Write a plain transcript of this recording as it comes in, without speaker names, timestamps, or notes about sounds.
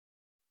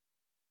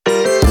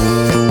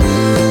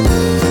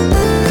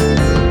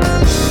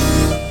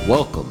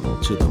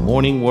to the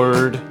Morning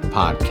Word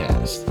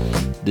Podcast.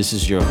 This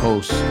is your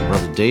host,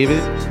 Brother David,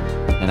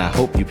 and I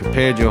hope you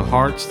prepared your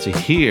hearts to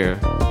hear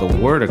the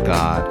Word of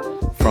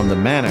God from the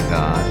man of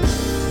God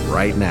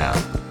right now.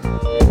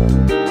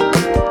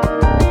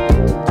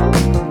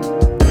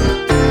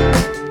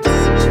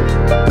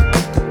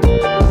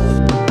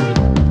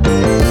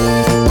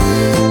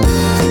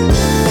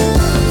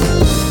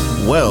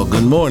 Well,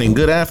 good morning,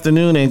 good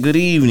afternoon, and good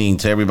evening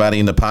to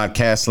everybody in the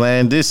podcast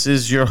land. This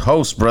is your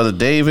host, Brother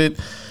David,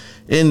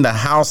 in the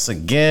house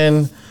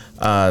again.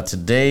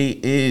 Today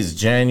is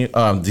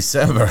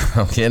December.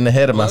 I'm getting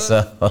ahead of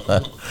myself.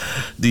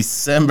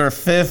 December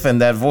 5th,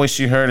 and that voice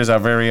you heard is our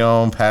very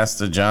own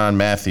Pastor John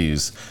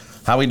Matthews.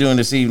 How we doing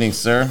this evening,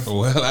 sir?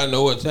 Well, I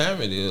know what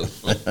time it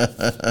is.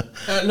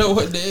 I know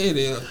what day it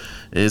is.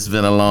 It's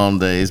been a long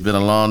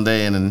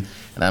day. And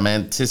I'm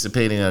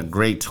anticipating a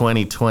great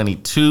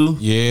 2022.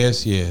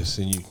 Yes.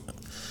 And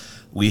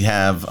we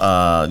have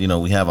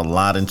a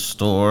lot in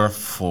store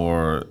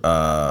for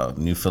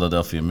New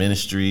Philadelphia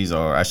Ministries,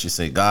 or I should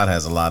say God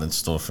has a lot in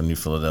store for New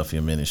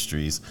Philadelphia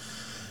Ministries.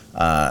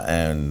 As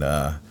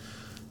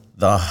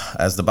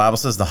the Bible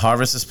says, the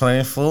harvest is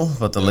plentiful,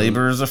 but the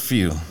laborers are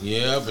few.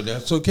 Yeah, but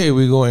that's okay.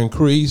 We're going to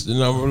increase the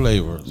number of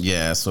laborers.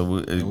 Yeah, so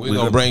we're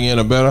going to bring in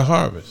a better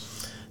harvest.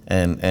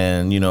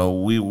 And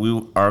we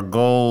our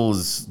goal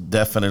is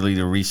definitely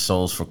to reach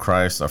souls for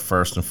Christ, our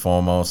first and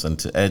foremost, and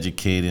to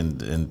educate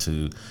and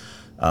to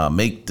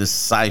make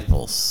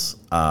disciples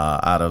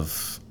out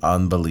of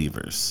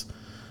unbelievers.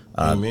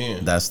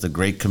 Amen. That's the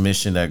great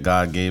commission that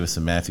God gave us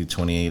in Matthew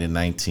 28 and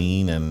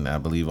 19, and I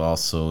believe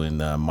also in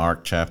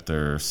Mark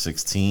chapter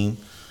 16.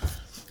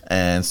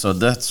 And so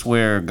that's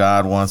where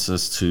God wants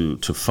us to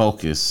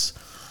focus.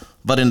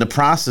 But in the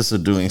process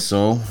of doing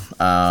so,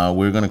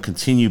 we're going to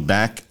continue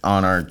back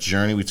on our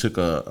journey. We took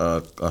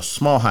a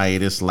small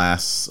hiatus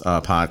last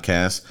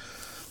podcast.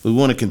 We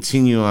want to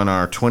continue on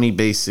our 20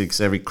 basics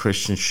every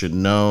Christian should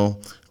know,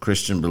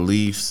 Christian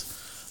beliefs,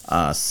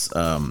 a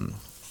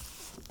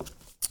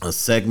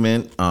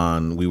segment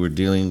on we were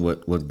dealing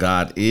with what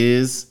God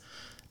is.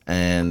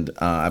 And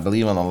I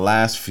believe on the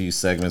last few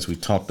segments, we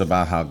talked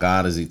about how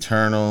God is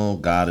eternal,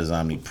 God is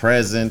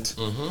omnipresent.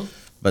 Mm-hmm.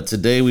 But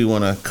today we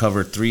want to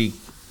cover three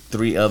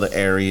other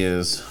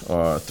areas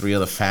or three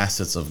other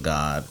facets of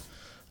God.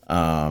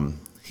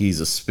 He's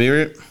a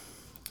spirit,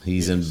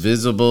 he's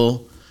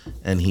invisible,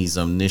 and he's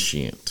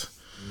omniscient.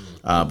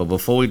 But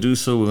before we do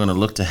so, we're going to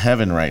look to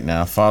heaven right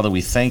now. Father,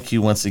 we thank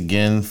you once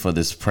again for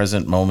this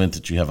present moment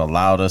that you have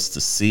allowed us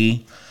to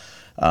see.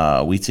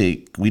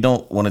 We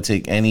don't want to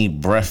take any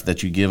breath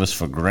that you give us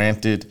for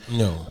granted.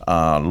 No.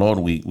 Lord,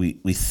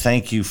 we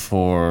thank you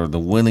for the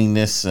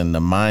willingness and the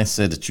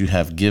mindset that you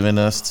have given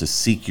us to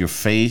seek your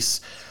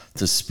face,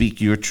 to speak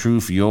your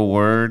truth, your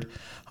word.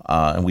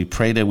 And we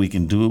pray that we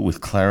can do it with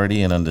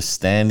clarity and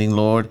understanding,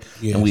 Lord.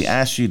 Yes. And we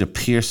ask you to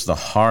pierce the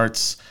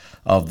hearts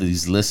of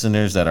these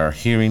listeners that are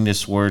hearing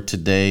this word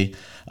today.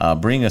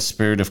 Bring a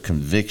spirit of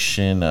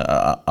conviction,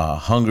 a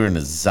hunger and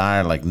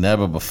desire like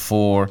never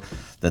before,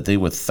 that they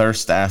would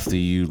thirst after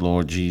you,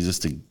 Lord Jesus,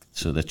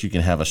 so that you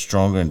can have a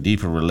stronger and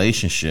deeper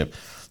relationship,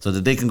 so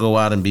that they can go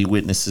out and be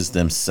witnesses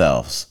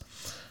themselves.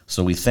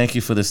 So we thank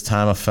you for this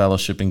time of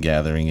fellowship and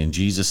gathering. In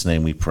Jesus'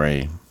 name we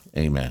pray.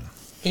 Amen.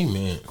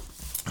 Amen.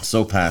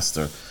 So,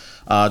 Pastor,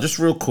 just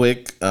real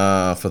quick,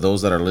 for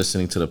those that are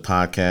listening to the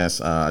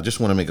podcast, I just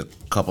want to make a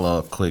couple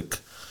of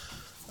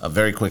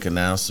very quick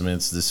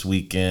announcements. This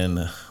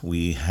weekend,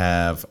 we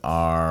have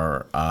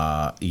our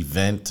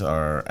event,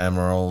 our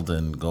Emerald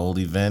and Gold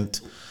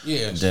event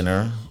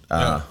dinner,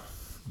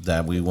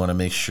 that we want to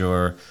make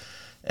sure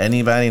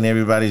anybody and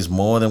everybody is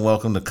more than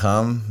welcome to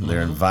come. Mm-hmm.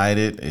 They're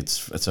invited.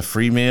 It's a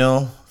free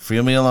meal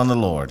on the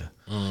Lord.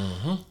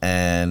 Mm-hmm.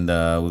 And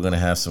we're going to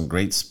have some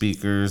great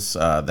speakers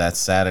that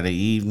Saturday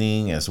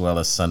evening as well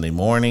as Sunday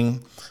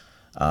morning.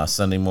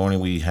 Sunday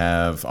morning we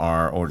have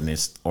our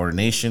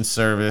ordination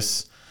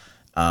service.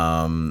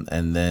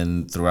 And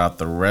then throughout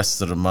the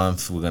rest of the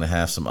month, we're going to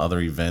have some other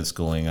events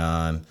going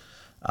on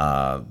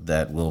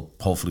that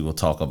we'll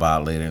talk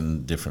about later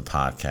in different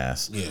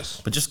podcasts.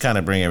 Yes. But just kind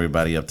of bring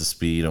everybody up to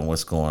speed on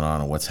what's going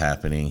on and what's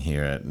happening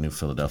here at New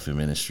Philadelphia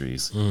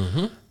Ministries.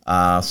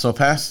 Mm-hmm. So,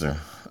 Pastor,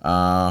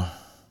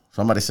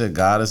 somebody said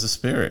God is a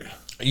spirit.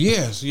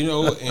 Yes,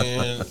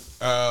 and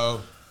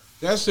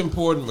that's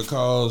important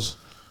because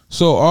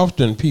so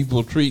often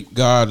people treat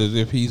God as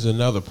if he's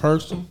another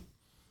person.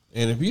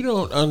 And if you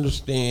don't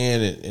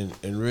understand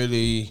and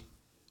really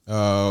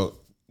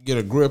get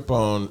a grip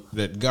on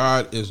that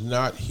God is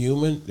not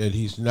human, that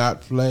he's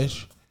not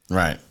flesh,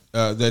 right?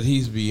 That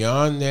he's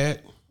beyond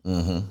that.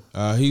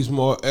 Mm-hmm. He's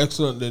more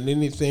excellent than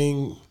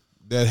anything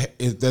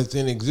that's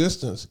in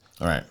existence.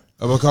 All right.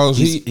 Because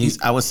he's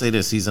I would say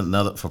this, he's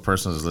another, for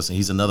persons who's listening,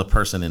 he's another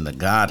person in the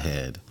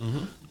Godhead,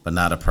 mm-hmm. but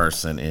not a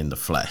person in the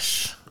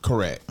flesh.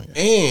 Correct.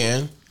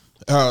 And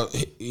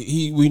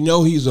we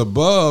know he's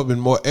above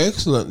and more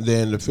excellent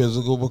than the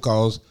physical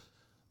because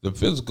the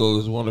physical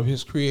is one of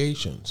his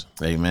creations.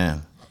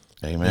 Amen.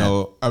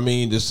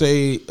 To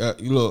say,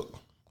 look,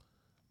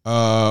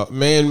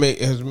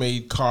 has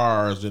made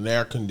cars and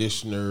air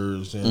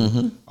conditioners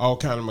and all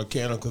kind of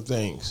mechanical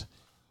things.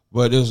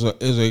 But is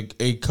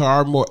a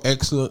car more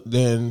excellent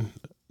than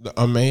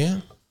a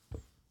man?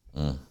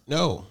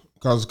 No,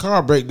 because the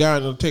car break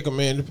down, it'll take a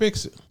man to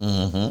fix it.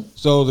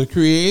 So the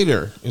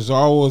creator is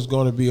always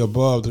going to be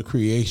above the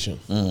creation.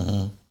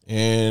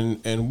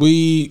 And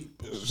we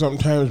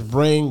sometimes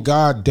bring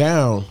God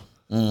down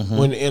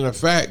when in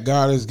effect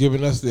God has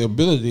given us the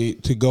ability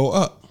to go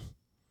up.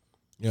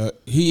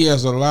 He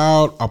has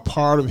allowed a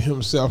part of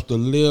himself to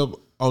live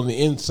on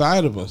the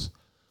inside of us,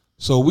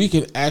 so we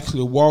can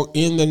actually walk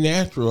in the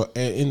natural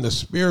and in the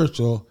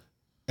spiritual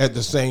at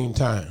the same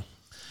time.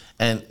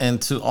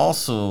 And to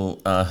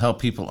also help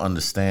people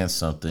understand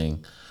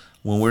something,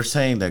 when we're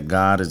saying that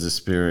God is a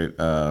spirit,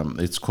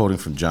 it's quoting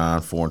from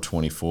John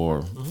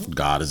 4:24.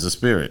 God is a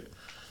spirit.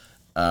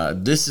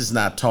 This is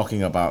not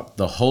talking about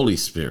the Holy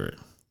Spirit.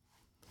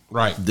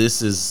 Right.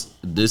 This is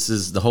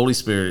the Holy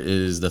Spirit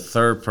is the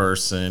third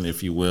person,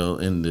 if you will,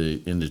 in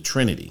the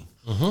Trinity.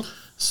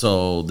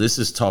 So this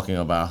is talking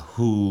about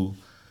who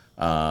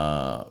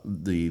the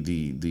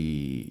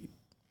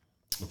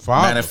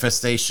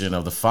manifestation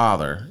of the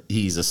Father.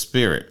 He's a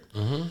spirit.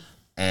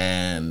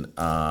 And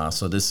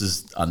so this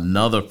is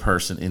another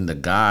person in the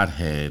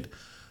Godhead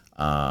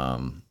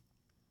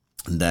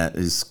that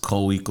is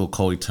co-equal,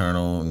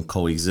 co-eternal, and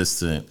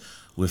co-existent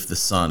with the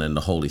Son and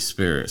the Holy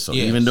Spirit. So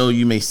even though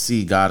you may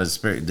see God as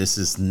Spirit, this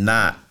is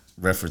not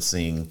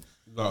referencing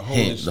the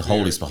Holy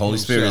Spirit. The Holy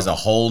Spirit is a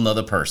whole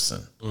nother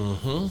person.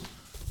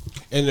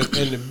 And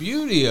the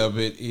beauty of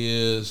it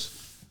is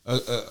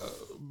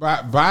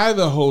by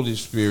the Holy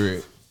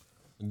Spirit,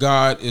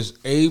 God is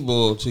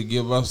able to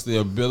give us the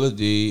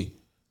ability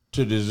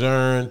to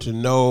discern, to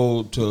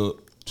know,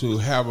 to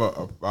have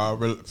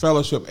a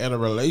fellowship and a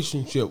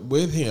relationship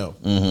with Him.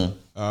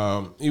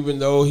 Even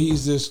though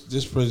He's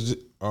this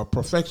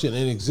perfection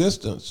in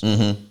existence,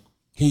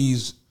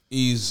 He's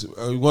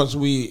once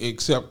we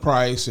accept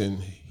Christ and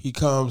He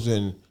comes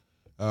and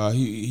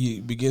he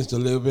begins to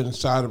live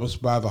inside of us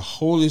by the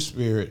Holy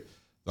Spirit.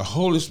 The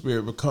Holy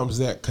Spirit becomes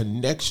that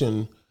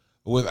connection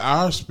with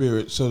our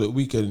spirit so that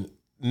we can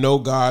know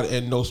God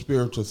and know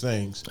spiritual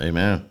things.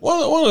 Amen.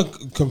 One of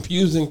the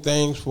confusing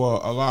things for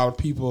a lot of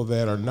people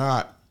that are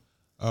not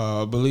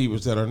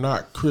believers, that are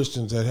not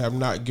Christians, that have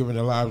not given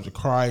their lives to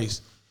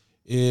Christ,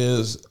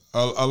 is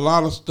a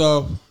lot of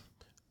stuff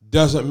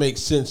doesn't make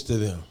sense to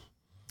them.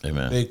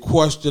 Amen. They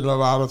question a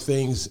lot of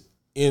things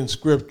in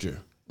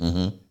Scripture.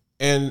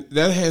 And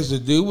that has to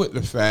do with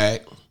the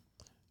fact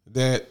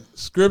that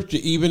Scripture,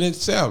 even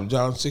itself,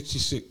 John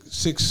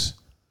 3:66,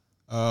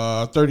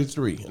 I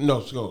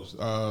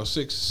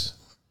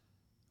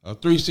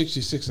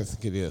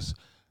think it is.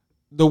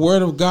 The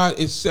Word of God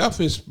itself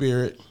is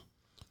Spirit.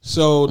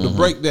 So to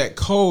break that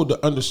code,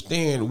 to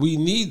understand, we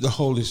need the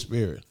Holy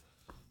Spirit.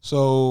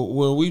 So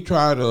when we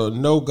try to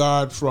know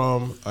God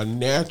from a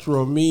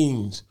natural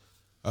means,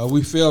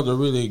 we fail to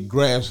really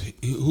grasp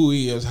who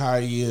He is, how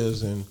He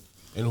is, and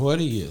what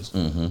He is.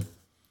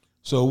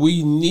 So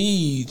we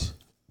need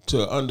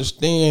to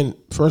understand,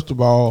 first of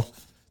all,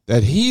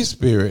 that He's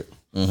Spirit,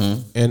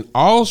 and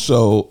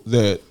also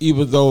that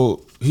even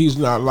though He's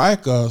not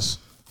like us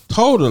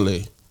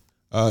totally,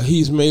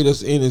 He's made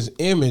us in His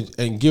image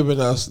and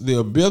given us the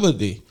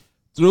ability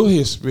through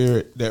His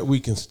Spirit that we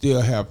can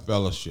still have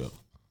fellowship.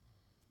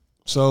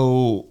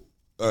 So,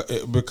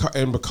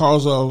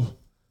 because of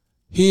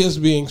His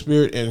being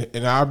Spirit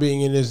and our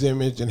being in His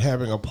image and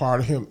having a part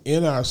of Him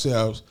in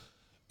ourselves,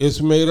 it's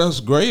made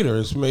us greater.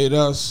 It's made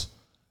us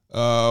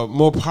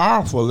more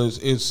powerful.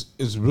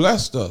 It's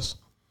blessed us.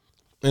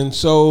 And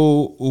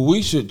so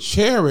we should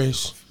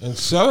cherish and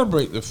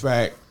celebrate the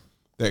fact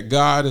that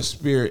God is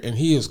Spirit and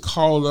He has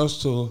called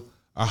us to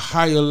a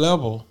higher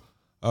level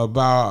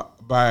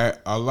by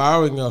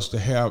allowing us to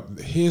have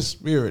His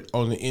Spirit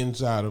on the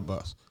inside of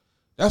us.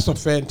 That's a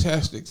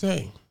fantastic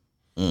thing.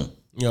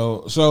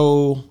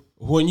 So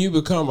when you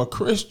become a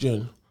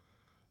Christian,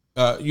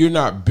 you're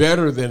not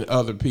better than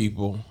other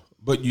people,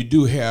 but you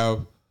do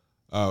have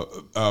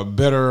a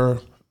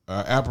better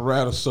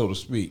apparatus, so to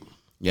speak.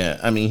 Yeah,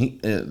 I mean,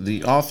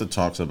 the author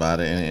talks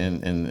about it,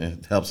 and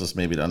it helps us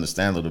maybe to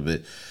understand a little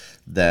bit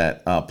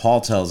that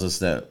Paul tells us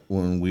that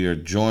when we are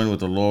joined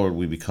with the Lord,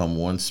 we become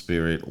one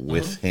spirit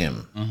with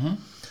Him.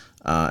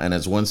 And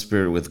as one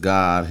spirit with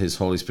God, His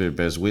Holy Spirit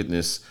bears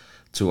witness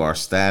to our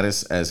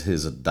status as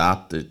His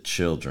adopted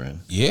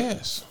children.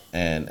 Yes.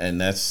 And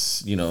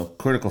that's,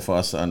 critical for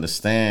us to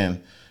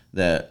understand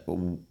that,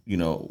 when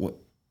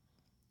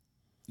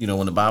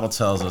the Bible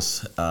tells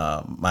us,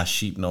 my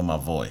sheep know my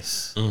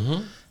voice.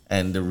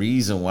 And the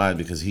reason why,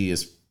 because He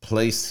has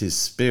placed His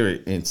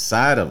Spirit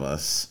inside of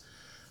us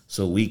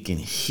so we can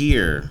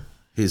hear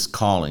His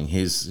calling,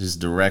 His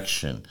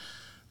direction.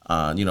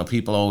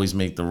 People always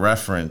make the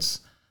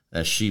reference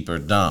that sheep are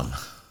dumb.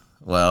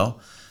 Well,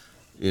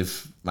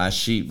 if my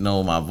sheep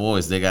know my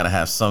voice, they got to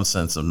have some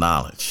sense of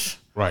knowledge.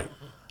 Right.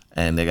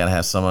 And they got to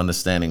have some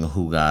understanding of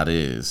who God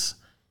is.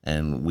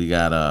 And we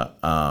got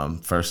to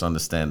first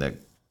understand that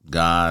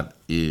God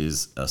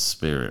is a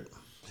spirit.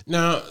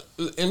 Now,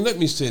 and let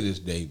me say this,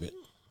 David.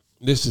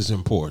 This is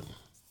important.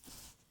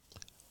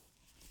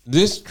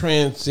 This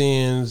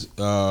transcends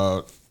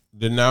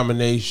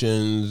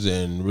denominations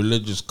and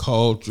religious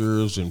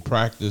cultures and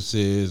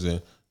practices,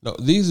 and no,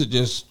 these are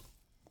just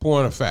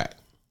point of fact.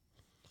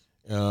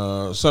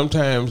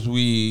 Sometimes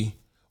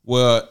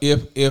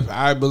if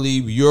I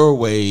believe your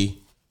way,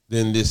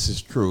 then this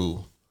is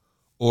true,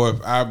 or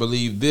if I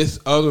believe this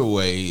other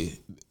way,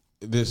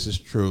 this is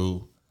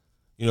true.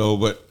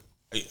 But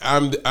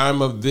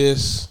I'm of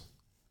this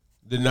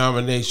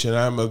denomination,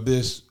 I'm of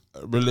this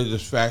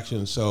religious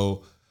faction,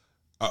 so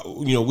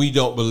we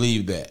don't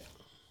believe that.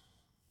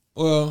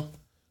 Well,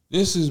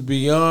 this is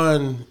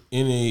beyond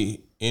any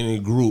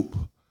group,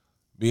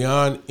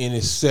 beyond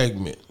any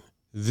segment.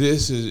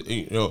 This is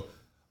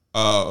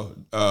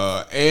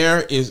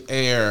air is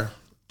air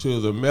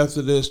to the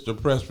Methodist, the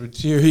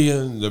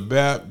Presbyterian, the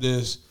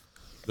Baptist,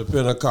 the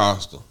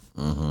Pentecostal.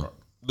 Mm-hmm.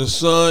 The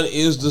sun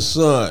is the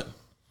sun,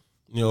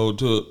 to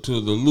the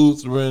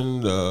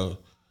Lutheran, the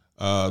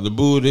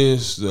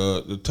Buddhist,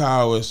 the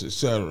Taoist,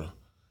 etc.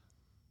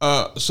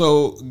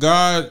 So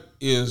God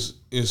is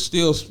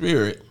still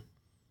spirit,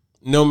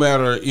 no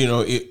matter,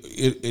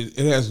 it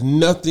has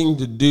nothing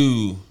to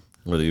do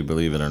whether you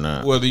believe it or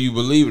not. Whether you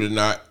believe it or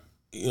not,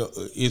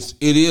 it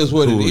is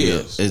what it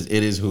is. It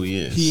is who he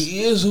is.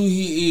 He is who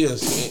he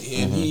is,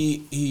 and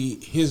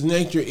his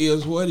nature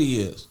is what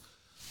he is.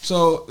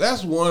 So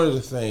that's one of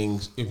the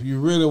things. If you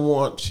really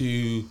want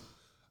to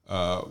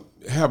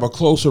have a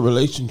closer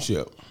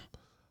relationship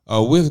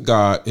with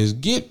God, is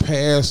get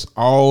past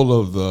all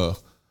of the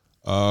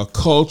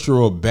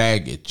cultural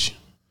baggage.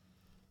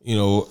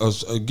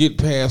 Get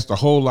past a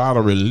whole lot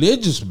of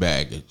religious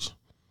baggage,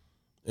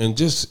 and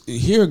just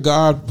hear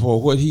God for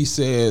what he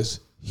says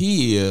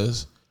he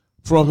is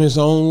from his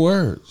own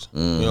words.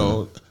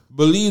 Mm-hmm.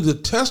 Believe the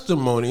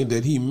testimony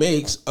that he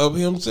makes of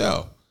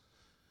himself.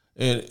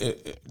 And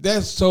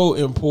that's so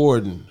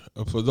important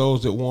for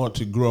those that want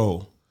to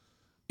grow.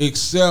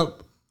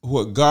 Accept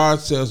what God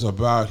says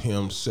about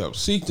himself.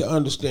 Seek to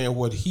understand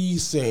what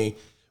he's saying.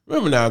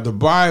 Remember now, the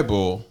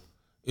Bible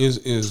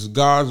is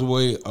God's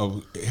way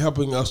of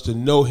helping us to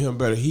know him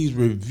better. He's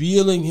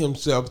revealing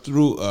himself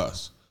through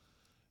us.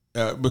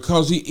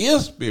 Because he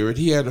is spirit,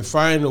 he had to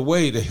find a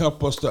way to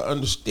help us to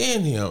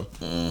understand him.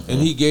 Mm-hmm.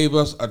 And he gave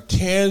us a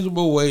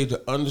tangible way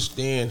to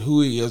understand who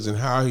he is and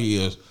how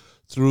he is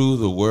through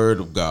the word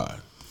of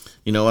God.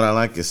 You know what I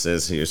like it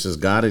says here? It says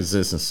God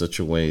exists in such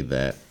a way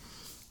that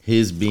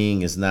his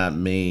being is not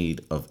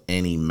made of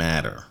any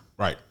matter.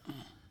 Right.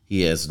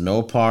 He has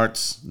no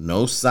parts,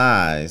 no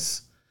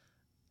size,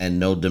 and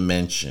no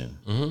dimension.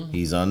 Mm-hmm.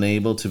 He's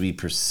unable to be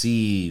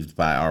perceived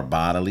by our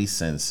bodily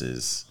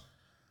senses.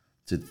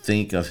 To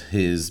think of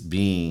his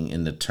being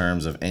in the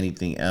terms of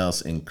anything else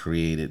in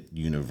created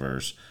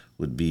universe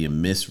would be a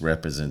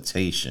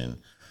misrepresentation,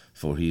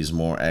 for he's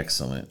more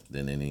excellent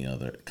than any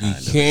other kind of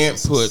existence. You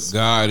can't put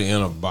God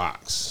in a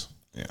box.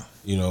 Yeah.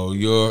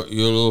 Your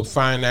little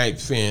finite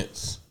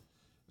fence,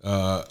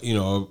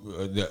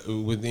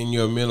 within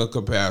your mental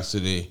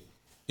capacity,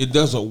 it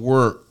doesn't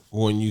work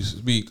when you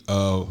speak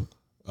of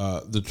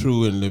the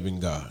true and living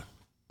God.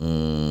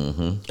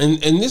 Mm-hmm.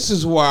 And this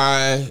is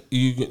why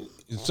you can.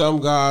 Some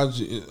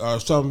gods are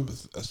some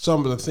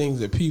of the things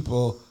that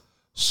people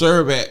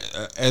serve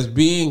as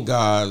being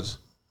gods.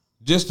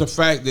 Just the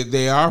fact that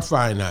they are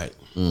finite,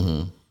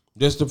 mm-hmm.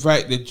 just the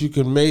fact that you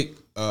can make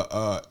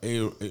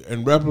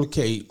and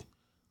replicate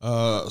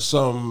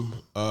some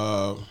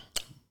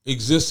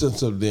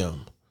existence of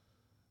them,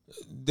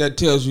 that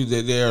tells you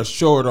that they are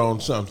short on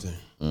something.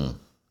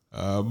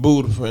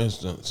 Buddha, for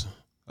instance.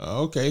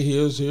 Okay,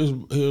 here's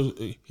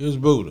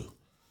Buddha.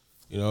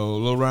 A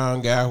little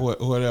round guy,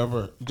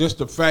 whatever. Just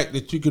the fact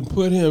that you can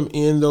put him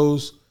in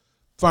those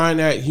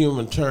finite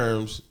human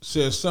terms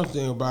says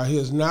something about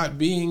his not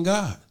being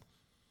God.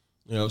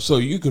 So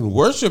you can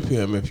worship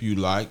him if you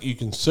like, you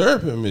can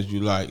serve him as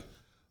you like,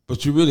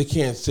 but you really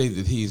can't say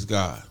that he's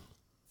God.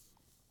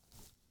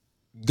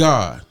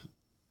 God,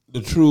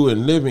 the true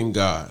and living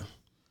God,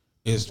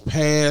 is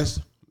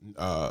past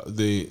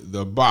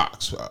the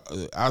box,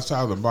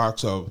 outside the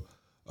box of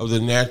the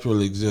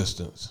natural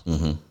existence.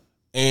 Mm-hmm.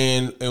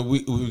 And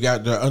we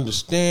got to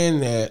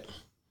understand that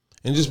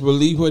and just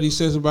believe what he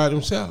says about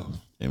himself.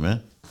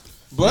 Amen.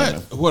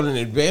 But what an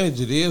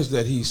advantage it is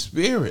that he's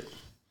spirit.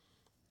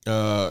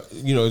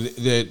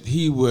 That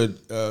he would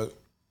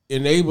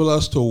enable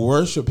us to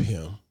worship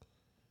him,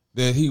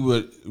 that he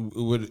would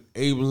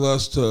enable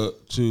us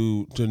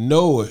to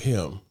know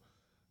him.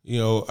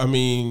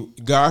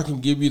 God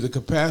can give you the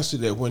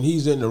capacity that when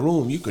he's in the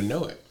room, you can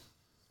know it.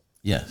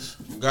 Yes.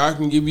 God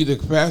can give you the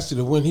capacity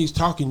that when he's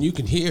talking, you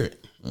can hear it.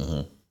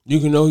 Mm-hmm. You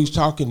can know he's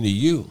talking to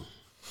you.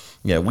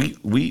 Yeah,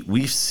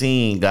 we've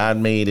seen God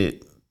made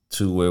it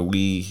to where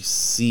we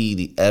see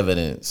the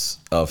evidence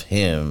of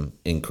him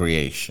in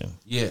creation.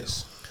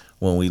 Yes.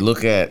 When you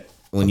look at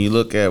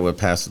what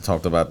Pastor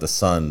talked about, the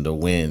sun, the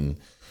wind,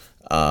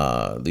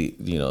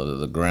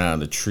 the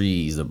ground, the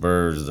trees, the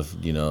birds,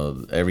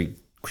 every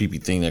creepy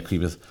thing that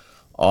creepeth,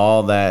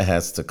 all that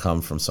has to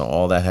come from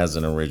all that has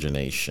an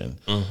origination.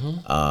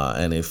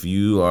 And if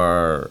you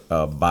are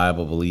a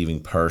Bible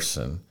believing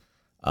person,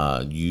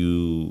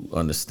 you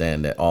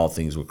understand that all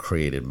things were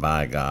created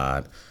by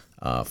God,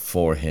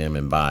 for him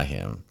and by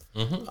him.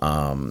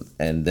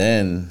 And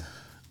then,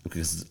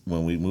 because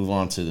when we move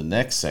on to the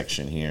next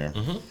section here,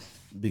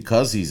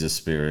 because he's a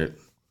spirit,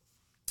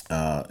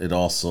 it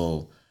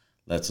also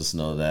lets us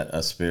know that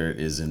a spirit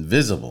is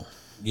invisible.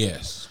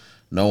 Yes.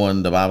 No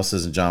one, the Bible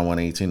says in John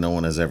 1:18, no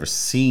one has ever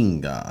seen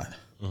God.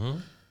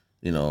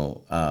 You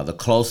know, the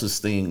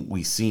closest thing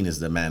we've seen is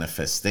the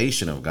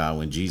manifestation of God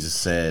when Jesus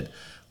said,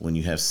 when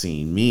you have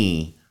seen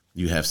me,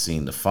 you have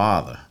seen the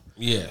Father.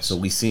 Yes. So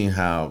we've seen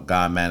how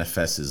God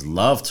manifests his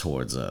love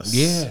towards us.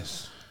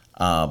 Yes.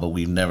 But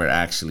we've never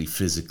actually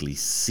physically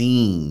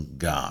seen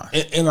God.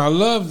 And I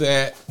love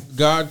that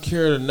God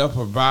cared enough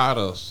about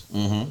us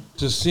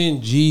to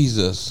send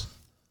Jesus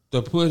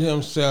to put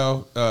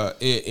himself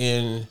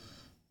in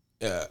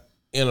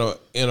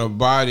a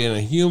body, in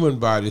a human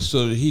body,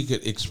 so that he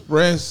could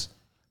express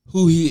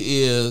who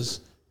he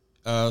is,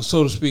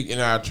 so to speak, in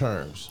our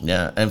terms.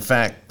 Yeah. In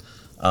fact,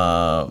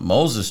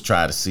 Moses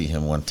tried to see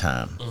him one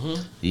time.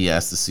 He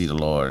asked to see the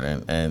Lord,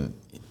 and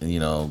you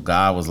know,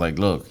 God was like,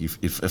 look,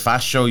 if I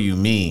show you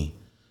me,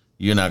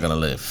 you're not going to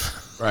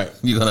live. Right.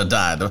 You're going to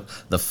die.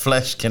 The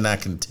flesh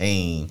cannot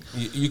contain.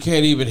 You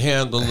can't even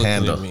handle looking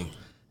at me.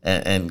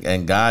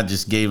 And God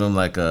just gave him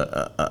like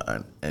an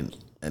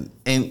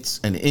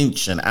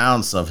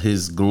ounce of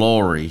his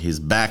glory, his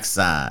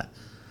backside.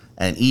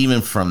 And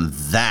even from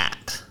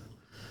that,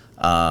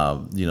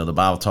 you know, the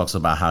Bible talks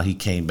about how he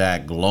came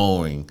back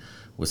glowing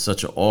with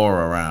such an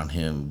aura around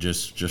him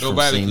just from seeing that.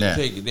 Nobody could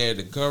take it. They had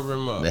to cover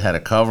him up. They had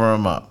to cover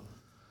him up.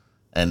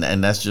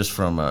 And that's just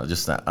from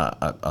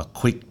a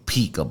quick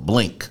peek, a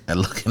blink at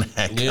looking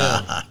at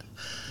God.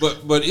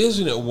 But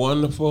isn't it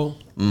wonderful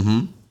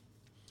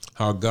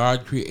how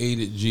God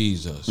created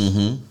Jesus,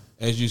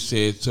 as you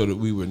said, so that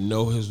we would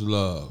know his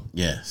love.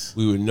 Yes.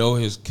 We would know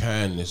his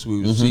kindness. We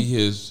would see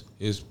his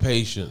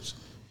patience.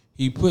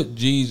 He put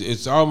Jesus,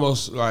 it's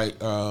almost like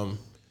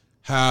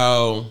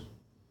how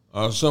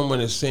someone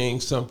is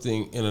saying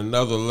something in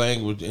another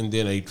language and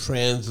then a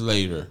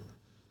translator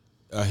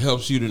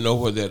helps you to know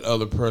what that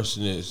other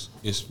person is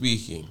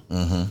speaking.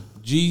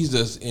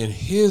 Jesus, in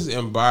his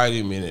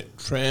embodiment, it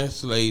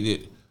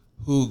translated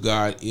who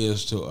God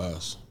is to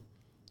us.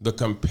 The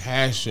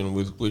compassion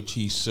with which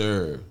he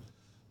served,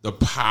 the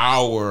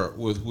power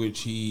with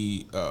which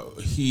he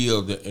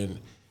healed and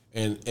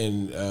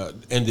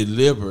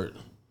delivered,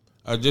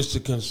 just the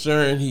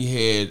concern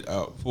he had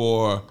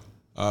for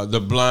the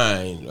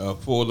blind,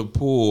 for the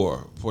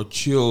poor, for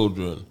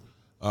children,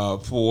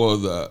 for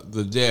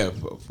the deaf,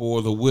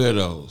 for the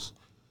widows.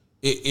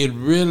 It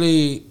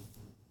really,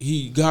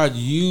 God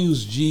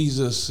used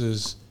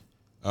Jesus's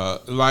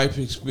life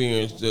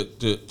experience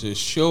to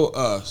show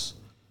us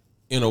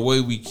in a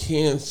way we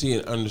can see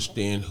and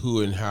understand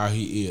who and how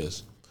he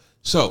is.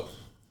 So,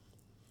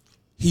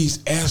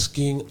 he's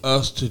asking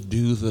us to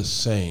do the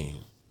same.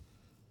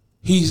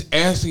 He's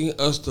asking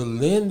us to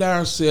lend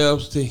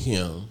ourselves to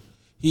him.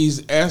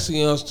 He's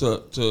asking us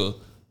to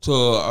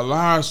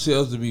allow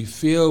ourselves to be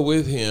filled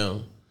with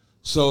him,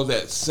 so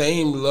that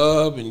same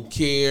love and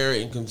care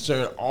and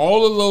concern,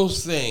 all of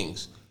those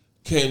things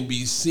can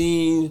be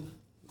seen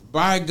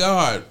by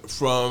God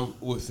from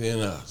within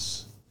us.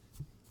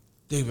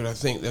 David, I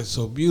think that's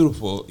so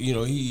beautiful. You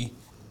know, he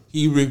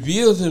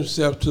reveals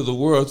himself to the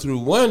world through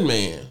one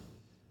man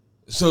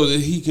so that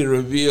he can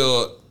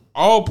reveal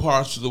all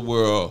parts of the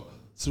world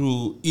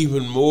through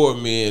even more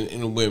men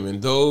and women,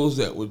 those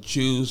that would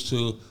choose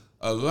to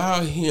allow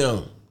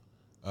him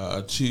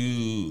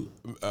to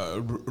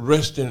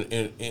rest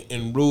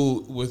and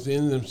rule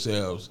within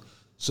themselves,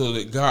 so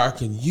that God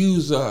can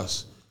use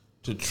us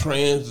to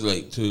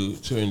translate, to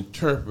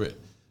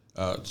interpret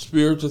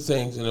spiritual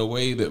things in a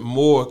way that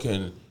more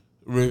can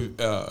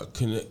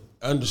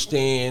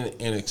understand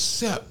and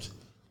accept.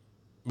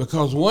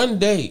 Because one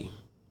day,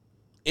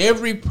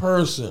 every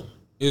person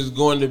is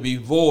going to be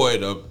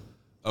void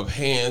of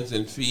hands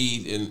and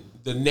feet and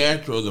the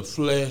natural, the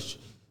flesh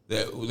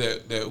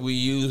that we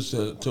use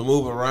to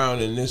move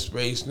around in this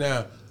space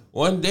now.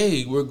 One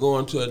day we're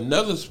going to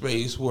another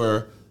space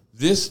where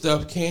this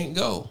stuff can't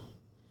go,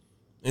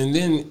 and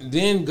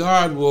then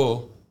God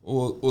will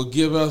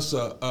give us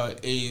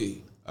a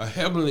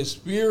heavenly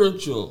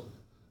spiritual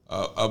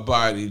a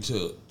body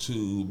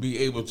to be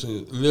able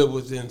to live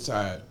with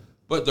inside.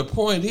 But the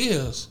point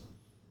is,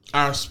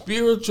 our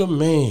spiritual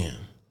man,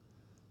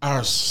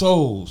 our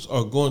souls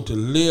are going to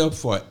live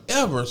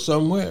forever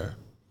somewhere.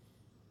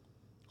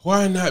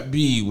 Why not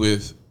be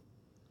with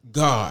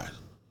God,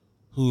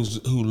 who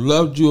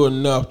loved you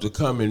enough to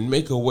come and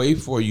make a way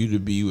for you to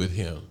be with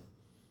him?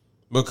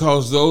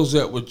 Because those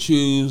that would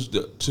choose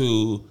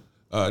to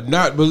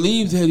not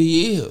believe that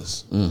he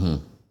is,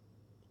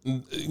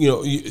 you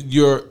know,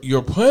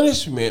 your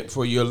punishment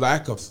for your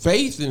lack of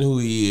faith in who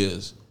he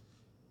is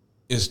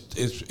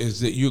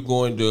that you're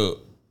going to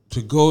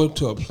go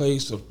into a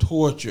place of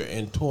torture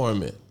and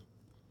torment.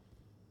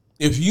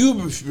 if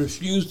you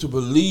refuse to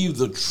believe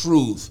the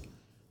truth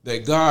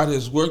that God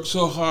has worked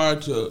so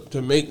hard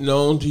to make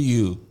known to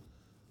you,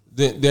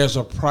 then there's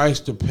a price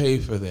to pay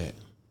for that.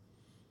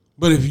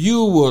 But if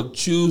you will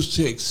choose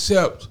to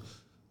accept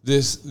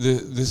this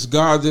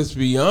God that's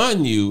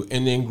beyond you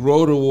and then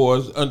grow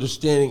towards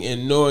understanding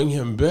and knowing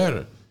him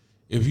better,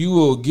 if you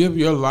will give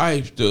your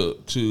life to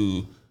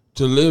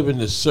live and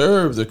to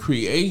serve the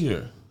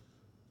Creator,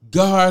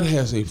 God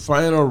has a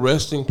final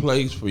resting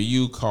place for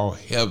you called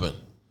heaven.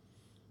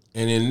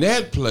 And in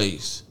that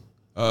place,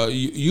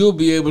 you'll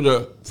be able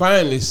to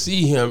finally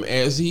see him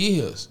as he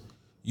is.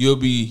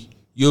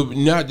 You'll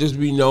not just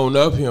be known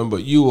of him,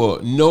 but you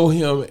will know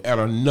him at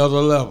another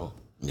level.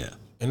 Yeah.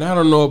 And I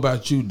don't know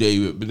about you,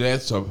 David, but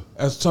that's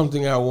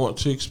something I want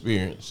to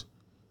experience.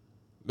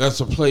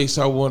 That's a place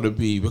I want to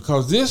be,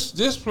 because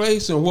this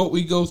place and what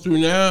we go through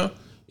now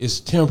is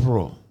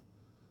temporal.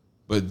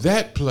 But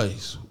that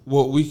place,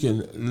 what we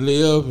can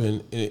live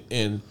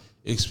and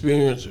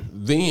experience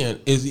then,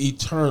 is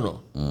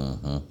eternal.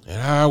 Mm-hmm.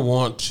 And I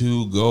want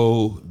to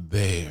go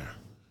there.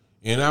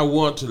 And I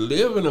want to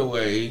live in a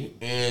way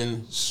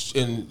and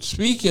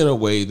speak in a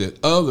way that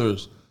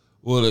others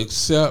will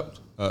accept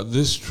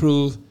this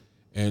truth,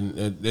 and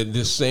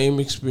this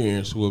same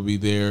experience will be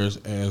theirs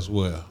as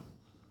well.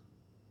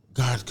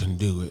 God can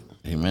do it.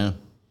 Amen.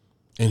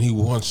 And he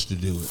wants to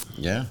do it.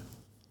 Yeah.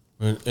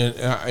 And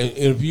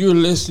if you're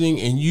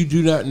listening and you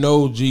do not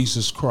know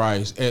Jesus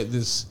Christ at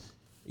this,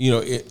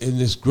 in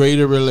this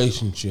greater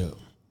relationship,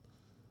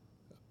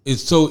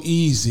 it's so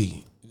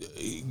easy.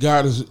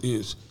 God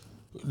is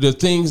the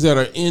things that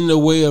are in the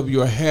way of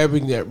your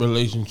having that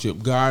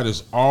relationship, God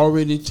is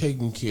already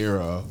taken care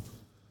of.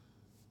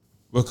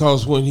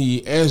 Because when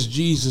he asked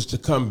Jesus to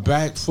come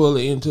back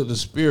fully into the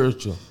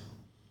spiritual,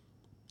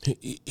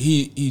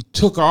 he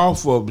took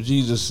off of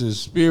Jesus'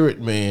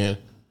 spirit man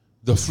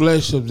the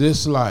flesh of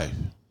this life.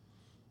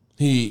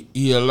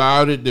 He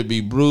allowed it to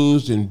be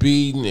bruised and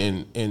beaten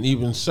and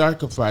even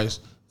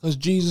sacrificed, because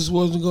Jesus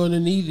wasn't going to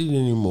need it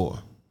anymore.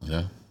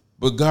 Yeah.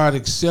 But God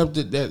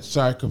accepted that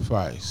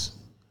sacrifice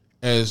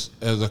as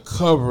a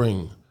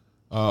covering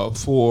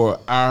for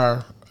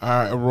our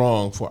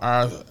wrong, for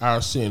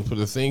our sin, for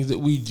the things that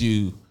we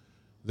do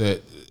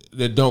that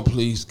don't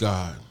please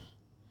God.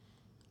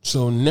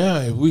 So now,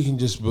 if we can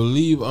just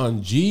believe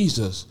on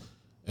Jesus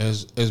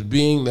as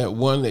being that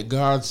one that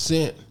God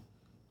sent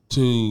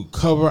to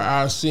cover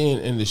our sin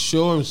and to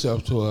show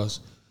himself to us,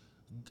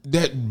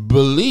 that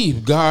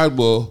belief God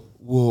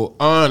will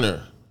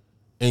honor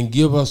and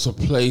give us a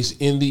place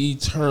in the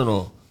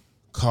eternal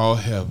called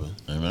heaven.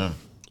 Amen.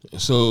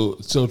 So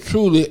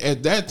truly,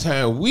 at that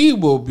time, we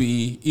will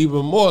be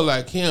even more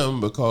like him,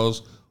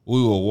 because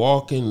we will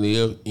walk and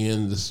live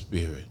in the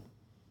Spirit.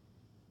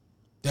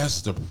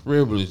 That's the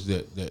privilege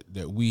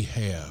that we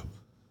have,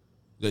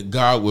 that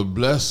God would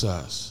bless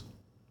us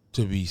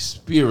to be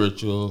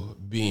spiritual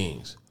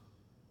beings.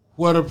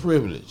 What a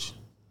privilege.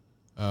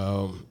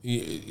 And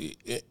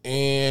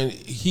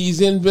he's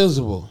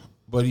invisible,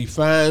 but he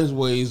finds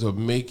ways of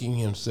making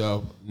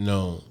himself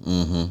known.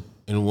 Mm-hmm.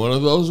 And one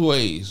of those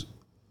ways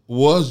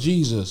was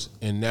Jesus,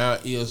 and now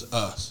is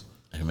us.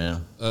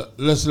 Amen.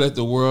 Let's let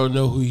the world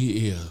know who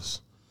he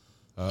is.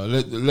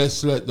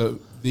 Let's let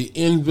the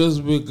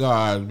invisible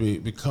God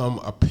become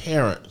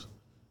apparent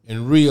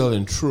and real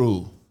and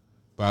true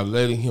by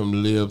letting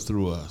him live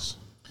through us.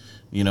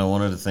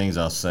 One of the things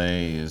I'll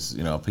say is,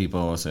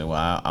 people will say,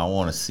 well, I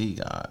want to see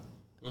God.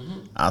 Mm-hmm.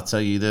 I'll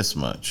tell you this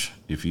much.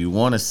 If you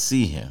want to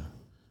see him,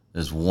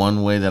 there's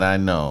one way that I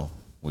know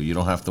where you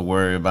don't have to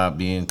worry about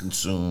being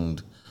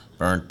consumed,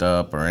 burnt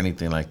up, or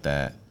anything like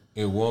that.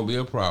 It won't be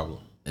a problem.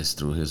 It's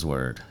through his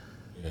word.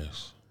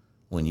 Yes.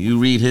 When you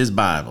read his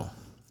Bible,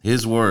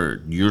 his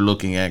word, you're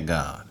looking at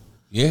God.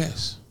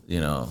 Yes.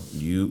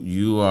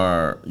 You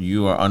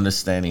are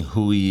understanding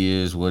who he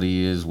is, what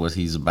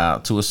he's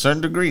about, to a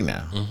certain degree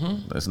now.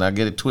 Mm-hmm. Let's not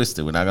get it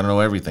twisted. We're not going to know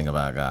everything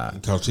about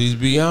God. Because he's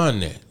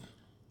beyond that.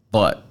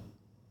 But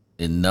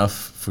enough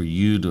for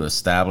you to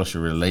establish a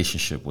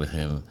relationship with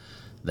him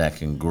that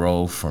can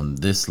grow from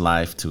this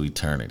life to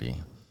eternity.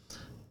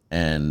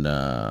 And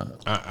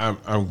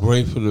I'm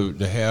grateful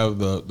to have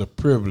the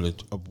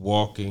privilege of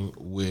walking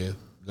with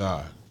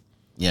God.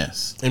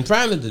 Yes. And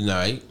finally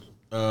tonight,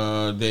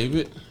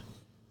 David,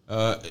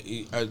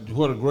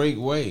 what a great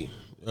way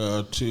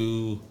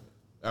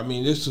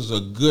this is a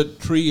good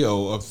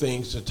trio of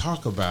things to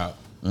talk about.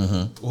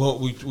 Mm-hmm. Well,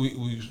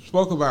 we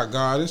spoke about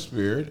God as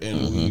spirit, and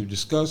mm-hmm. we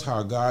discussed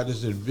how God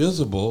is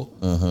invisible,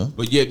 mm-hmm.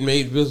 but yet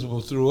made visible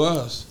through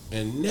us.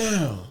 And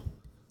now,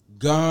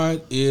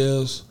 God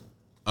is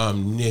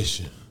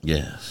omniscient.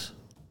 Yes.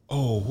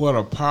 Oh, what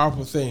a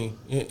powerful thing.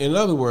 In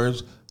other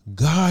words,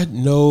 God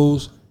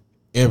knows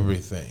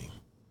everything.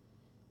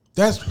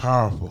 That's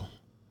powerful.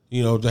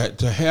 That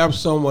to have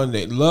someone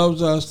that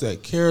loves us,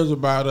 that cares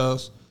about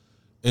us,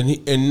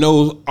 and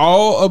knows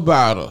all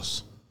about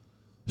us.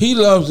 He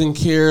loves and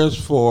cares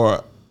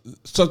for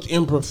such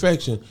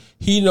imperfection.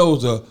 He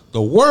knows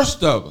the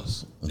worst of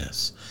us.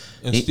 Yes.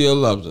 And still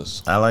loves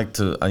us. I like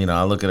to,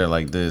 I look at it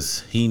like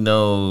this. He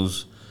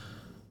knows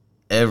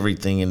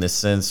everything in the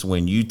sense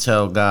when you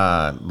tell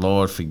God,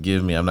 Lord,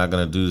 forgive me, I'm not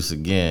going to do this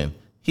again,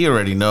 he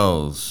already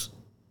knows.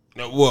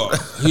 Well,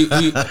 he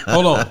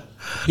hold on.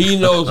 He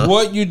knows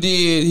what you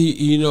did.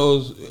 He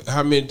knows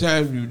how many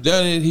times you've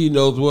done it. He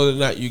knows whether or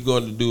not you're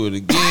going to do it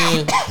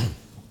again.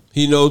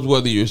 He knows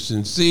whether you're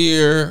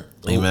sincere.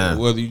 Amen.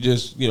 Whether you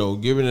just,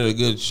 giving it a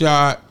good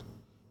shot.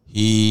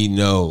 He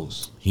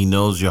knows. He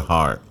knows your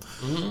heart.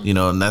 Mm-hmm.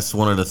 And that's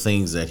one of the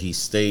things that he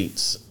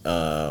states.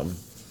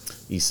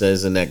 He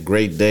says, in that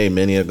great day,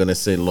 many are going to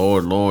say,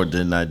 Lord, Lord,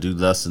 didn't I do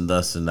thus and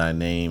thus in thy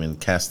name, and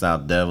cast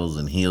out devils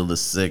and heal the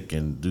sick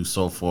and do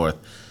so forth?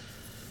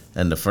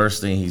 And the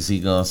first thing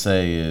he going to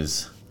say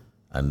is,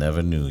 I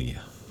never knew you.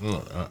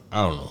 I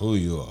don't know who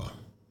you are.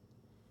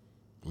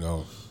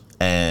 No.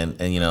 And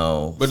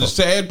But the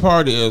sad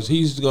part is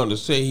he's going to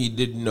say he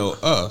didn't know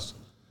us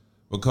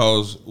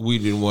because we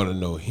didn't want to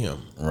know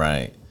him.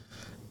 Right.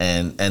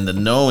 And the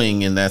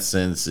knowing in that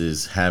sense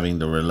is having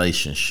the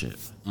relationship.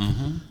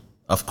 Mm-hmm.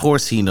 Of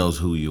course he knows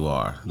who you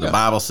are. The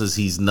Bible says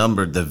he's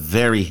numbered the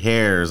very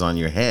hairs on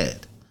your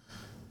head.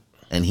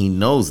 And he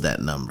knows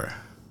that number.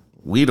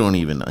 We don't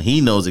even know. He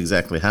knows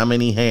exactly how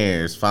many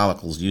hairs,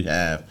 follicles you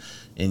have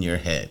in your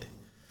head.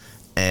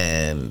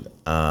 And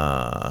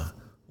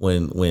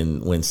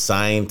when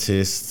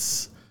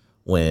scientists,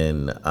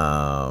 when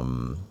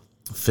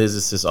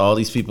physicists, all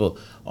these people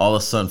all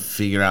of a sudden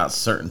figure out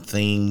certain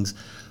things,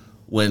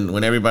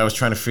 when everybody was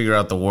trying to figure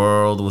out the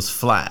world was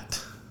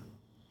flat,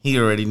 he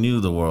already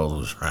knew the world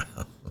was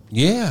round.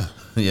 Yeah.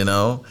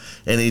 And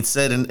it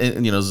said,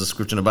 in there's a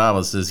scripture in the Bible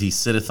that says he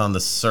sitteth on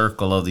the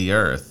circle of the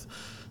earth.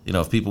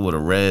 If people would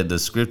have read the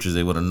scriptures,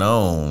 they would have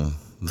known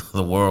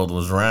the world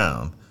was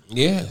round.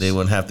 Yes. They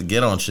wouldn't have to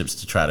get on ships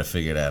to try to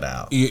figure that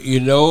out.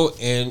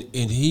 And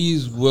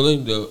he's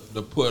willing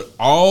to put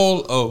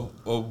all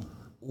of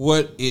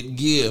what it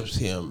gives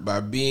him by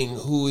being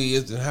who he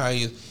is and how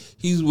he is.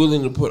 He's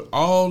willing to put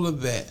all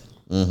of that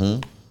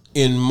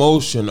in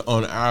motion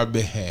on our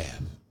behalf.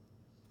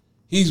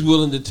 He's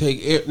willing to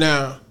take it.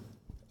 Now,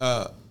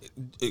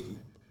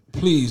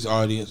 please,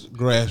 audience,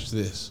 grasp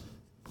this.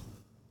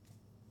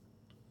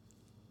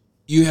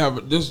 You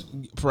have this,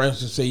 for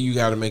instance, say you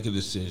got to make a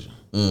decision.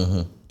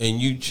 Mm-hmm.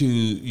 And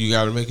you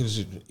got to make a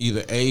decision,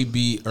 either A,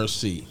 B, or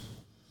C.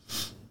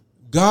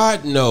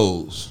 God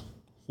knows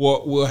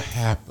what will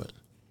happen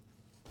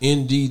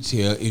in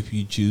detail if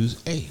you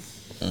choose A.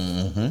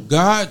 Mm-hmm.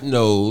 God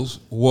knows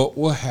what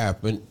will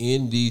happen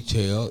in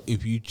detail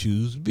if you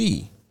choose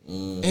B.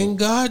 Mm-hmm. And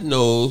God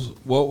knows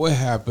what will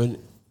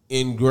happen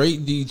in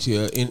great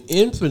detail, in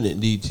infinite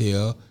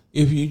detail,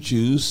 if you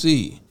choose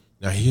C.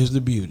 Now, here's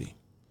the beauty.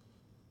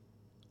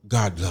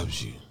 God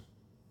loves you.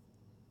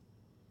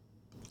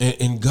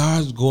 And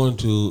God's going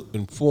to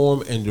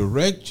inform and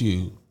direct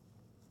you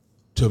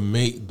to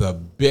make the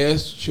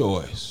best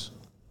choice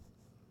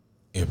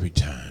every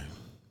time.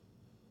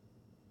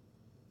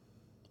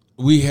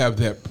 We have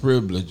that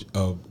privilege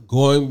of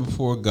going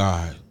before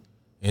God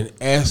and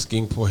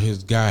asking for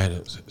his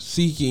guidance,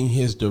 seeking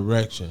his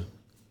direction,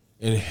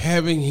 and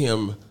having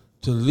him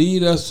to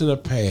lead us in a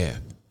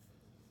path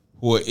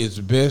where it's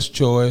best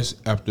choice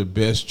after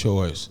best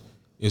choice.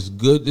 It's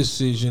good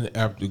decision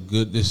after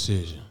good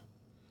decision.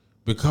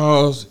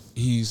 Because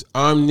he's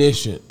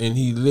omniscient and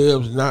he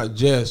lives not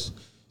just...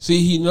 See,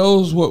 he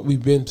knows what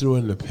we've been through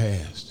in the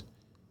past.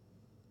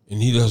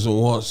 And he doesn't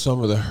want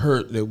some of the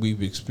hurt that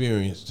we've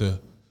experienced to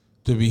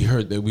be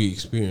hurt that we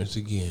experience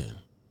again.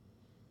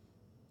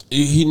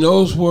 He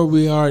knows where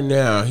we are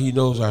now. He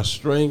knows our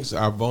strengths,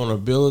 our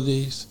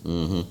vulnerabilities.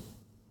 Mm-hmm.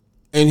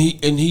 And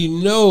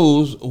he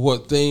knows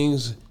what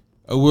things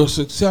we're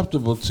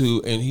susceptible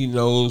to, and he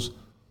knows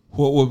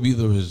what will be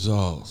the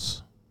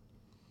results.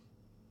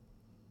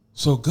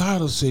 So God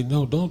will say,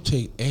 no, don't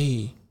take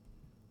A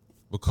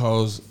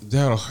because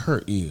that'll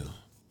hurt you.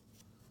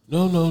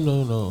 No.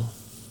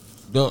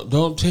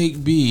 Don't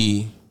take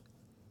B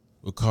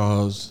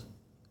because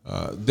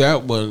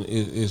that one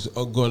is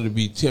going to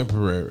be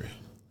temporary.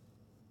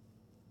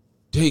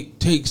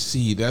 Take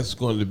C. That's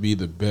going to be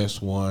the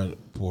best one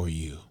for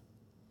you.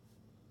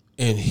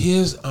 And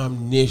his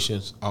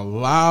omniscience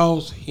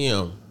allows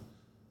him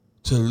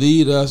to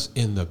lead us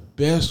in the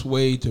best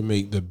way to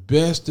make the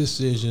best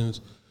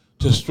decisions,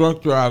 to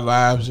structure our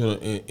lives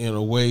in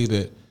a way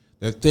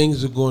that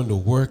things are going to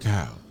work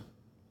out.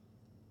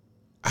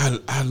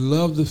 I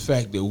love the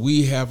fact that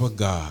we have a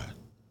God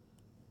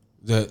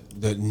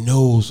that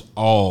knows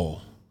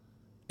all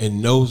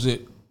and knows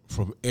it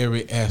from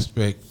every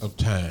aspect of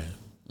time,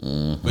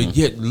 but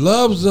yet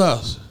loves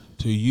us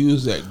to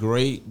use that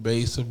great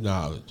base of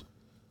knowledge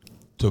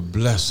to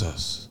bless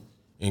us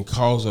and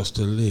cause us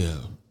to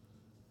live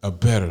a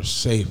better,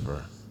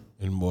 safer,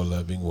 and more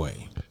loving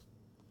way.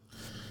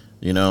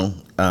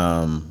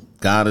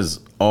 God is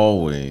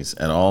always,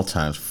 at all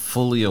times,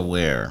 fully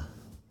aware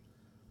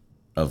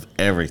of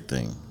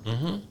everything.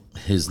 Mm-hmm.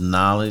 His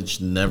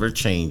knowledge never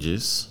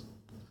changes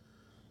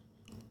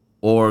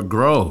or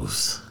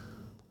grows.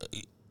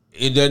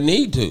 It doesn't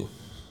need to.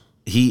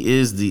 He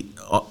is the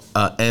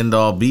end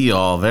all be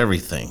all of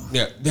everything.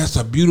 Yeah, that's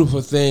a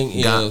beautiful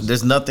thing. God,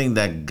 there's nothing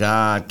that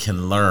God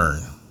can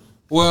learn.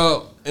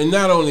 Well, and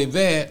not only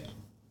that,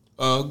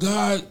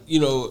 God,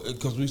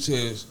 because we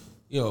says,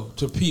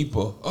 to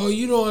people, oh,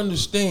 you don't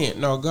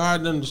understand. No,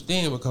 God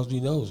understands because He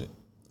knows it.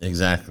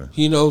 Exactly.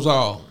 He knows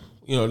all.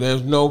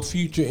 There's no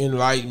future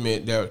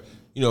enlightenment that,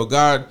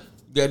 God,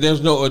 that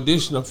there's no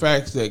additional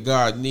facts that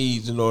God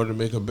needs in order to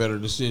make a better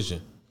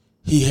decision.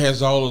 He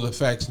has all of the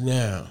facts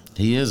now.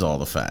 He is all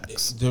the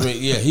facts.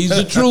 Yeah, He's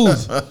the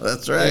truth.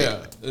 That's right.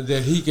 Yeah,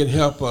 that He can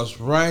help us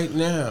right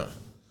now.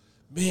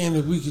 Man,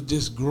 if we could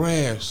just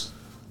grasp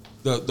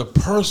the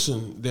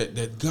person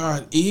that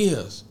God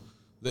is,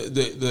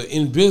 the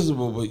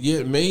invisible but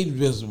yet made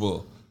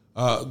visible,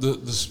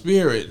 the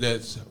spirit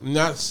that's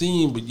not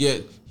seen but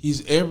yet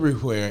He's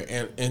everywhere,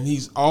 and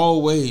He's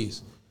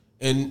always,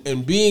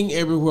 and being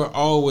everywhere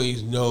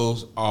always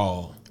knows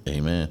all.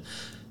 Amen.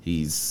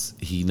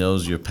 He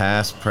knows your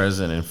past,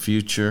 present, and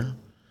future.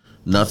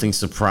 Nothing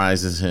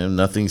surprises Him.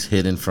 Nothing's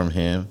hidden from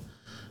Him.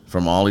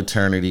 From all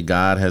eternity,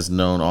 God has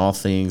known all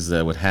things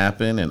that would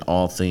happen and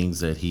all things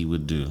that He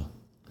would do.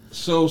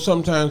 So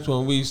sometimes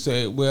when we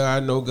say, well, I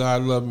know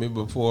God loved me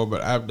before,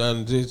 but I've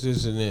done this,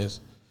 and this,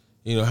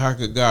 how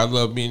could God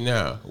love me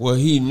now? Well,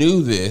 He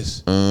knew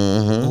this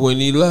when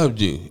He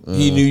loved you.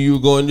 He knew you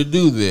were going to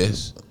do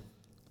this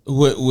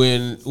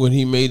when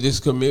He made this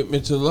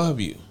commitment to love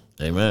you.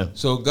 Amen.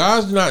 So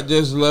God's not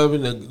just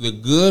loving the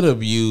good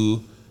of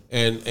you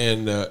and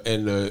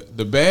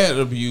the bad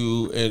of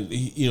you, and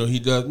He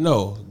does.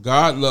 No,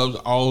 God loves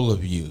all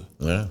of you.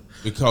 Yeah.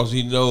 Because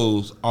He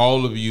knows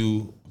all of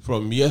you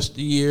from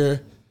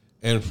yesteryear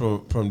and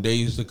from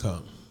days to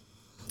come.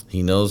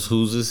 He knows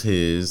whose is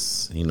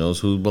His. He knows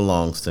who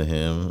belongs to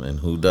Him and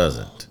who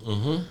doesn't.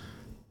 Mm-hmm.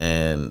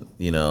 And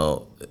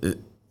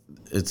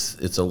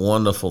it's a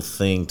wonderful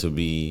thing to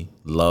be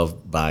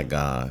loved by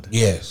God.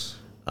 Yes.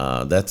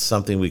 That's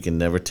something we can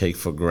never take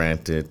for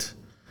granted,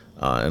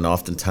 and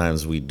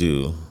oftentimes we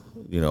do,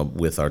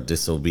 with our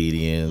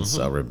disobedience,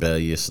 our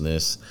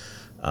rebelliousness,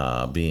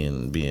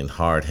 being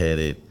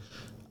hard-headed.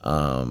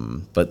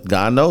 But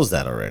God knows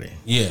that already.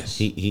 Yes,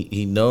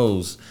 He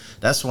knows.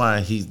 That's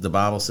why the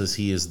Bible says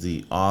He is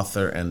the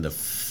author and the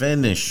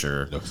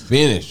finisher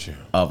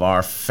of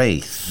our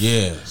faith.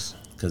 Yes,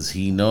 because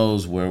He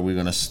knows where we're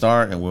going to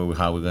start and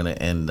how we're going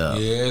to end up.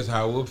 Yes,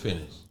 how we'll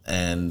finish.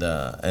 And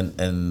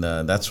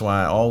that's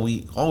why all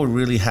we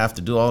really have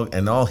to do,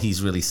 all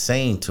He's really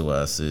saying to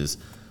us is,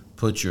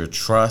 put your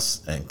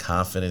trust and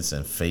confidence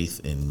and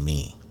faith in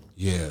Me.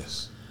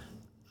 Yes.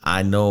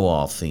 I know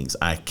all things.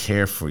 I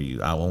care for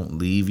you. I won't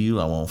leave you.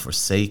 I won't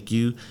forsake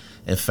you.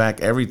 In fact,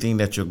 everything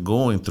that you're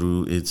going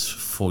through, it's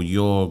for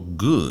your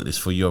good. It's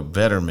for your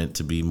betterment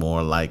to be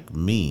more like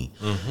Me.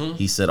 Mm-hmm.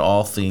 He said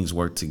all things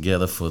work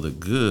together for the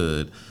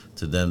good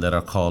to them that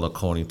are called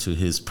according to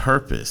His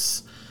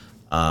purpose.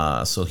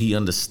 So He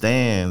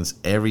understands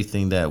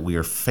everything that we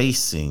are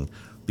facing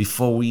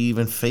before we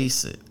even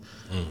face it.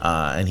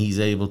 And He's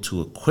able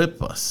to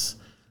equip us.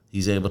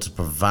 He's able to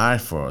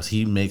provide for us.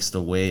 He makes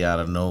the way out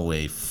of no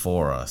way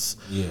for us.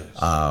 Yes.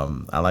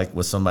 I like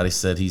what somebody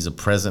said. He's a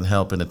present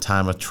help in a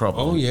time of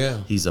trouble. Oh,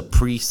 yeah. He's a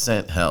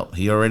pre-sent help.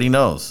 He already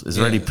knows. It's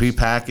already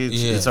prepackaged.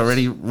 Yes. It's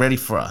already ready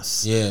for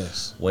us.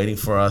 Yes. Waiting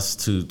for us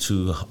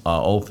to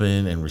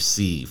open and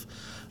receive.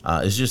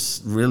 It's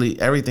just really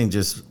everything.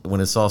 Just when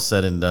it's all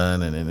said and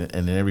done, and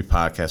in every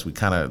podcast we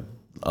kind of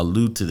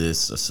allude to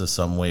this to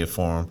some way or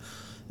form.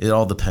 It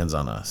all depends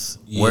on us.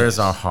 Yes. Where's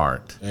our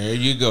heart? There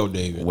you go,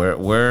 David.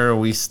 Where are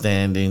we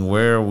standing?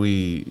 Where are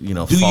we? Do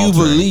faltering? you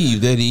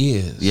believe that He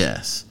is?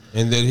 Yes.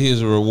 And that He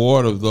is a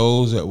reward of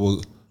those that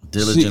will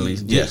diligently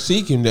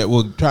seek Him, that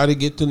will try to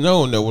get to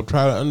know Him, that will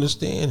try to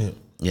understand Him.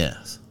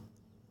 Yes.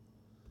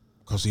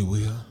 Because He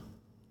will.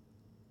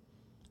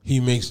 He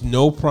makes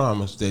no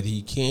promise that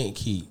He can't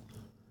keep.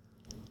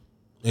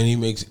 And He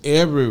makes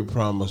every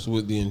promise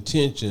with the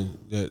intention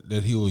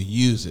that He will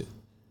use it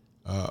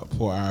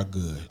for our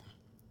good.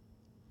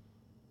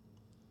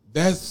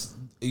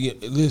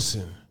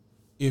 Listen,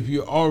 if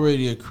you're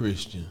already a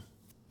Christian,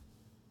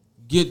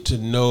 get to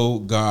know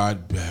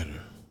God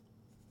better.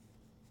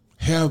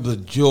 Have the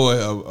joy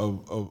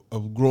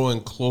of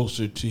growing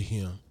closer to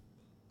Him.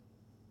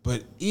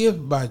 But if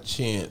by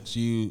chance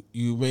you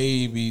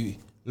may be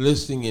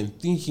listening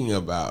and thinking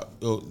about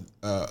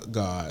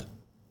God,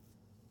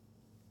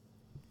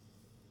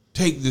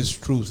 take this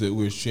truth that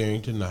we're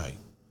sharing tonight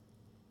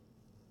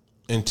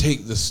and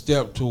take the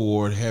step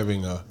toward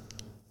having a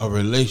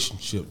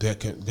relationship that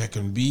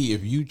can be,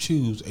 if you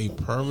choose, a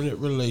permanent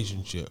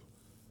relationship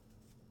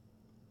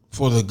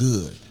for the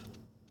good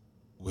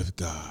with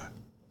God.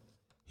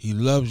 He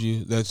loves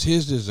you. That's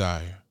His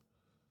desire.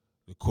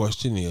 The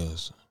question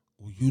is,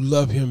 will you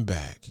love Him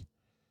back?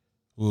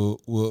 Will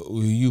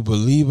you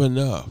believe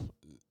enough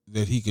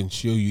that He can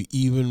show you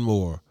even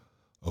more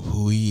of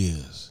who He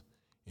is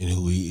and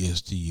who He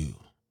is to you?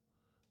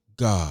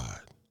 God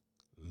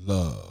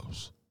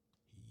loves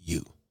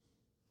you.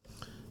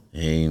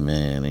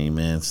 Amen.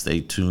 Amen.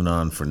 Stay tuned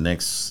on for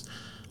next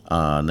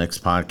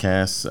Next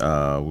podcast,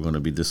 we're going to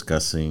be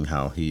discussing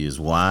how he is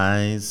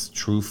wise,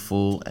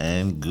 truthful,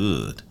 and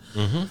good.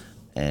 Mm-hmm.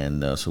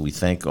 And so we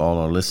thank all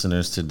our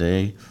listeners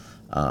today.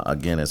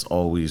 Again, as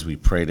always, we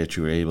pray that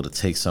you're able to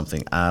take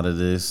something out of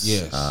this.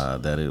 Yes.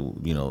 That it,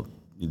 you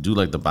do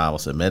like the Bible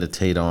said,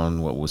 meditate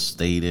on what was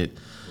stated.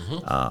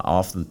 Mm-hmm.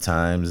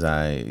 Oftentimes,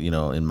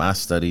 in my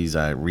studies,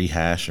 I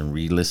rehash and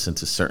re-listen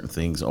to certain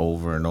things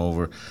over and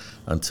over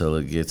until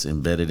it gets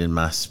embedded in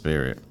my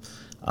spirit.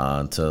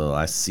 Until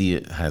I see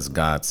it as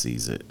God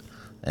sees it,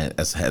 and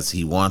as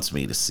He wants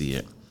me to see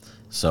it.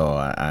 So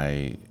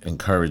I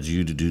encourage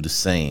you to do the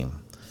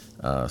same.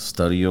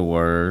 Study your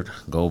word,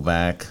 go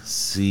back,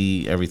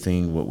 see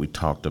everything what we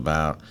talked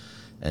about,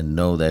 and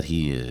know that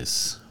He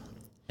is.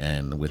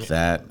 And with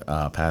that,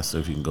 Pastor,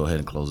 if you can go ahead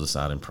and close us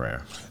out in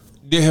prayer.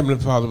 Dear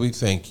Heavenly Father, we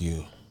thank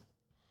you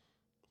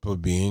for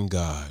being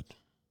God.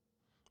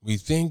 We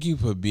thank you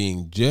for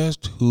being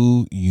just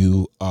who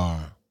you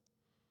are.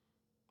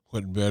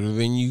 What better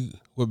than you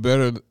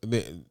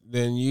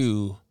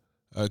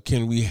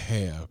can we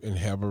have and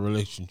have a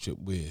relationship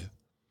with?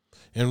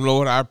 And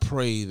Lord, I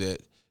pray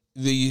that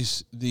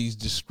these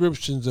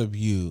descriptions of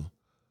you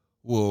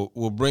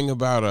will bring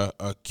about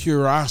a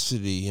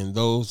curiosity in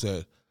those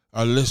that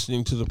are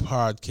listening to the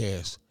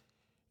podcast.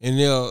 And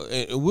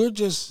we're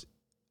just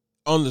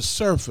on the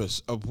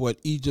surface of what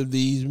each of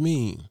these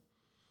mean.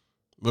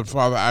 But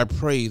Father, I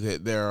pray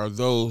that there are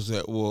those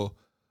that will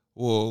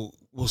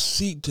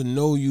seek to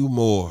know you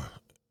more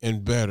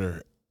and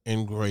better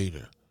and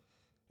greater.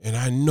 And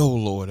I know,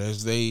 Lord,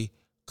 as they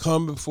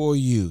come before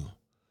you,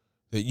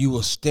 that you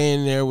will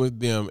stand there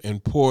with them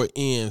and pour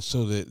in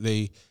so that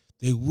they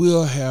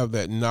will have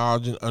that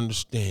knowledge and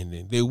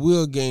understanding. They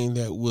will gain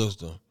that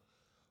wisdom.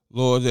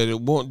 Lord, that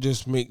it won't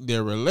just make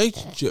their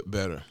relationship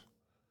better,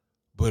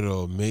 but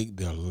it'll make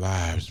their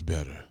lives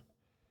better.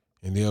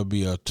 And they'll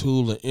be a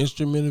tool, an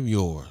instrument of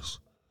yours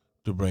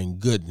to bring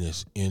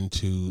goodness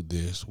into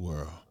this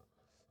world.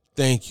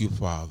 Thank you,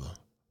 Father,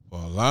 for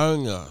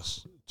allowing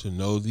us to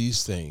know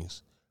these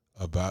things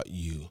about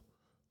you.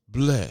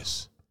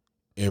 Bless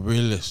every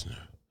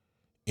listener.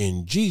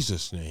 In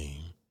Jesus'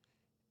 name,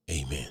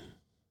 amen.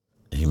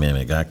 Amen.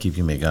 May God keep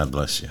you. May God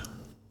bless you.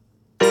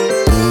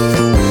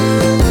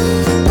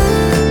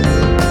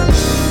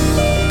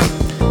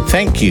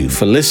 Thank you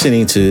for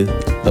listening to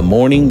the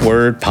Morning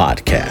Word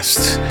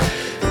Podcast.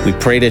 We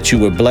pray that you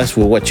were blessed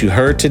with what you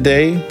heard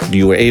today.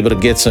 You were able to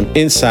get some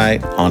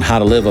insight on how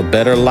to live a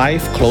better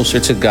life closer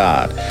to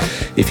God.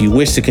 If you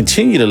wish to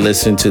continue to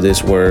listen to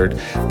this word,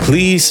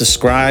 please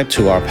subscribe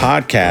to our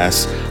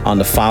podcast on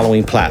the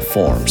following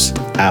platforms: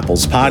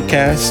 Apple's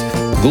Podcast,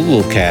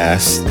 Google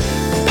Cast,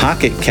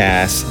 Pocket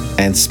Cast,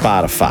 and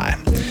Spotify.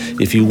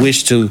 If you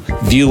wish to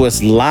view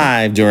us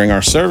live during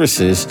our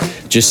services,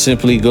 just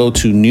simply go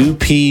to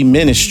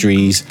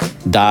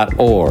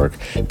newpministries.org.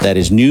 That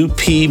is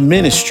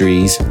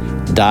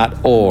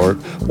newpministries.org,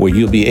 where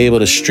you'll be able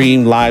to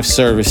stream live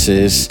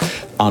services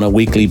on a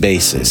weekly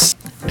basis.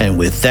 And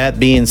with that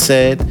being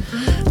said,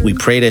 we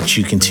pray that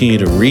you continue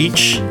to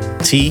reach,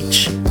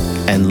 teach,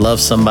 and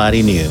love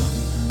somebody new.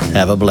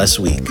 Have a blessed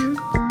week.